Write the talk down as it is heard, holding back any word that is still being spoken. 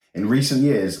In recent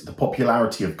years, the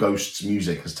popularity of Ghost's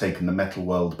music has taken the metal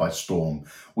world by storm.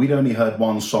 We'd only heard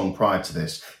one song prior to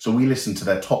this, so we listened to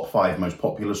their top 5 most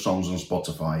popular songs on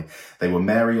Spotify. They were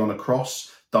Mary on a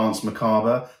Cross, Danse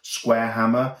Macabre, Square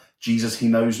Hammer, Jesus He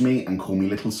Knows Me, and Call Me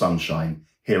Little Sunshine.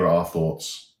 Here are our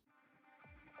thoughts.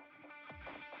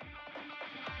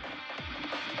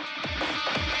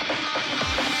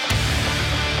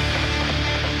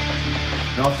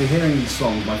 Now, after hearing these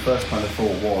songs, my first kind of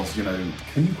thought was,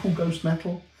 can you call Ghost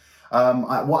metal?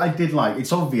 What I did like,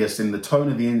 it's obvious in the tone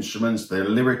of the instruments, the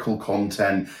lyrical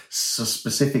content,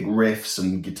 specific riffs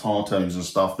and guitar tones and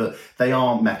stuff, that they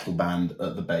are metal band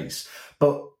at the base.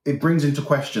 But it brings into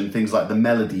question things like the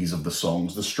melodies of the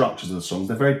songs, the structures of the songs.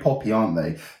 They're very poppy, aren't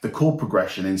they? The chord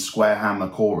progression in Square Hammer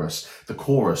Chorus, the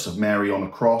chorus of Mary on a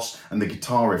Cross, and the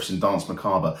guitar riffs in Danse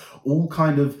Macabre, all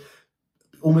kind of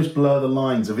almost blur the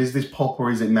lines of, is this pop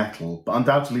or is it metal? But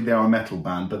undoubtedly they are a metal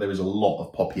band, but there is a lot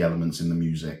of poppy elements in the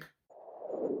music.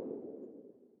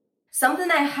 Something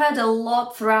I heard a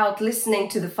lot throughout listening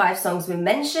to the 5 songs we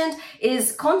mentioned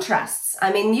is contrasts.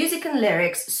 I mean, music and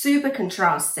lyrics, super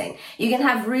contrasting. You can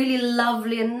have really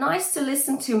lovely and nice to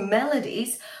listen to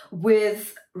melodies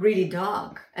with really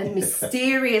dark and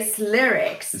mysterious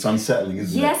lyrics. It's unsettling,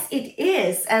 isn't it? Yes, it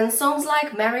is. And songs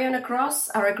like Mary on a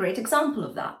Cross are a great example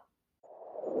of that.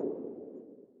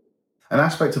 An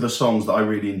aspect of the songs that I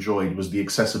really enjoyed was the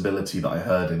accessibility that I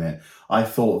heard in it. I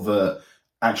thought that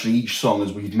actually each song,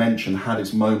 as we've mentioned, had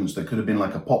its moments that could have been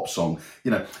like a pop song.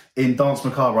 In Danse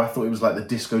Macabre, I thought it was like the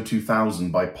Disco 2000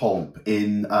 by Pulp.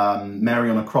 In Mary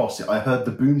on a Cross, I heard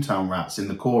the Boomtown Rats in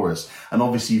the chorus. And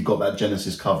obviously you've got that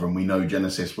Genesis cover, and we know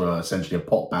Genesis were essentially a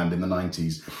pop band in the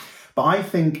 90s. But I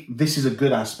think this is a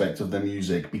good aspect of their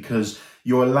music because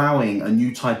you're allowing a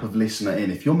new type of listener in.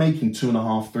 If you're making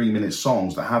 2.5, 3 minute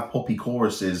songs that have poppy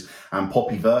choruses and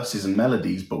poppy verses and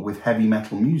melodies, but with heavy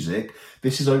metal music,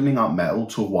 this is opening up metal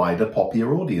to a wider,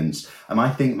 poppier audience. And I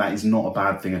think that is not a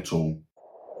bad thing at all.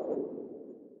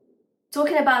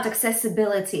 Talking about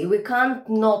accessibility, we can't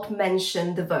not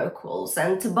mention the vocals,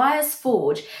 and Tobias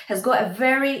Forge has got a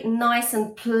very nice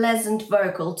and pleasant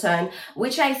vocal tone,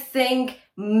 which I think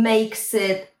makes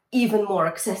it even more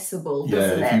accessible,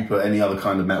 doesn't it? Yeah, if you put any other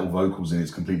kind of metal vocals in,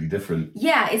 it's completely different.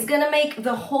 Yeah, it's gonna make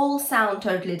the whole sound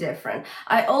totally different.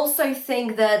 I also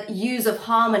think that use of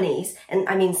harmonies, and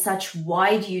I mean such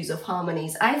wide use of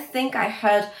harmonies, I think I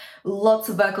heard lots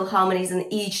of vocal harmonies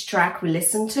in each track we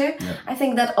listened to. Yeah. I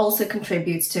think that also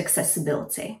contributes to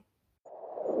accessibility.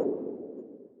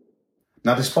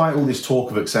 Now, despite all this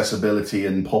talk of accessibility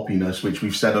and poppiness, which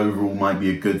we've said overall might be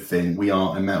a good thing, we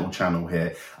are a metal channel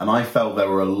here, and I felt there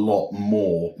were a lot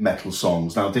more metal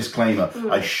songs. Now, disclaimer,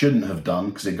 I shouldn't have done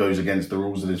because it goes against the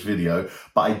rules of this video,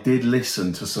 but I did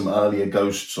listen to some earlier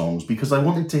Ghost songs because I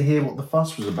wanted to hear what the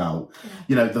fuss was about.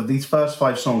 Yeah. These first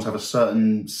 5 songs have a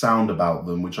certain sound about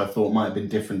them, which I thought might have been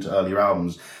different to earlier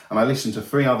albums, and I listened to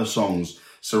 3 other songs,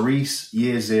 Cerise,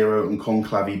 Year Zero, and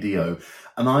Conclave Dio.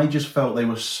 And I just felt they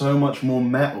were so much more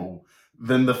metal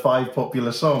than the 5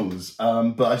 popular songs.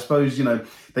 But I suppose,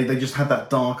 they just had that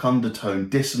dark undertone,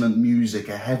 dissonant music,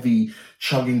 a heavy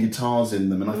chugging guitars in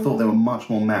them. And I thought they were much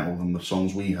more metal than the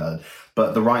songs we heard.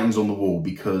 But the writing's on the wall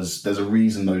because there's a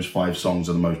reason those 5 songs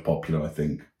are the most popular, I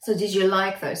think. So did you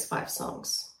like those 5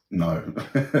 songs? No.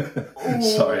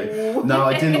 Sorry. No,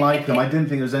 I didn't like them. I didn't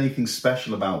think there was anything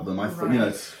special about them. I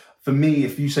thought, for me,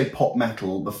 if you say pop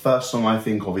metal, the first song I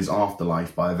think of is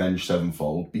Afterlife by Avenged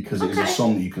Sevenfold because it is a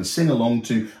song that you can sing along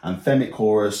to, anthemic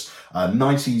chorus,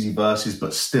 nice easy verses,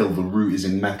 but still the root is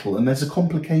in metal and there's a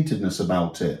complicatedness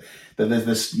about it. That there's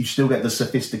this, you still get the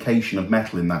sophistication of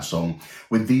metal in that song.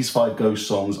 With these 5 Ghost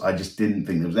songs, I just didn't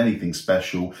think there was anything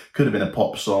special. Could have been a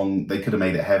pop song. They could have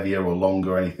made it heavier or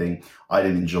longer or anything. I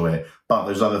didn't enjoy it. But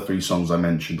those other 3 songs I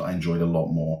mentioned, I enjoyed a lot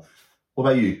more. What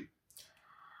about you?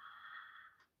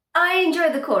 I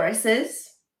enjoyed the choruses,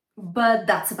 but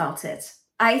that's about it.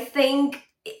 I think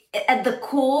at the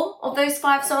core of those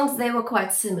 5 songs, they were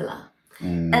quite similar.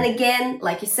 And again,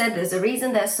 like you said, there's a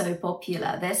reason they're so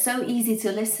popular. They're so easy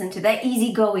to listen to. They're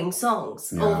easygoing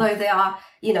songs, although they are,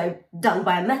 done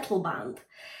by a metal band.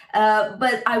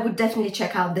 But I would definitely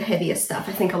check out the heavier stuff.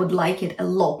 I think I would like it a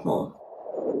lot more.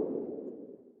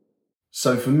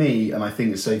 So for me, and I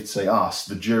think it's safe to say us,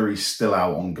 the jury's still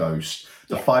out on Ghost.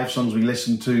 The 5 songs we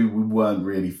listened to, we weren't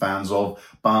really fans of,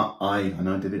 but I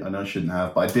know I shouldn't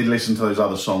have, but I did listen to those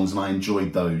other songs and I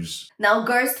enjoyed those. Now,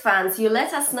 Ghost fans, you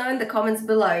let us know in the comments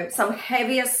below some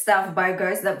heavier stuff by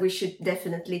Ghost that we should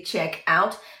definitely check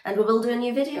out, and we will do a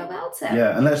new video about it.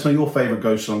 Yeah, and let us know your favourite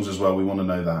Ghost songs as well. We want to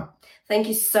know that. thank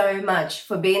you so much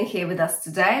for being here with us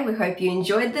today. We hope you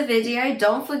enjoyed the video.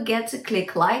 Don't forget to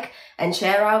click like and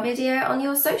share our video on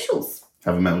your socials.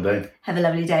 Have a metal day. Have a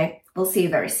lovely day. We'll see you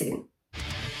very soon.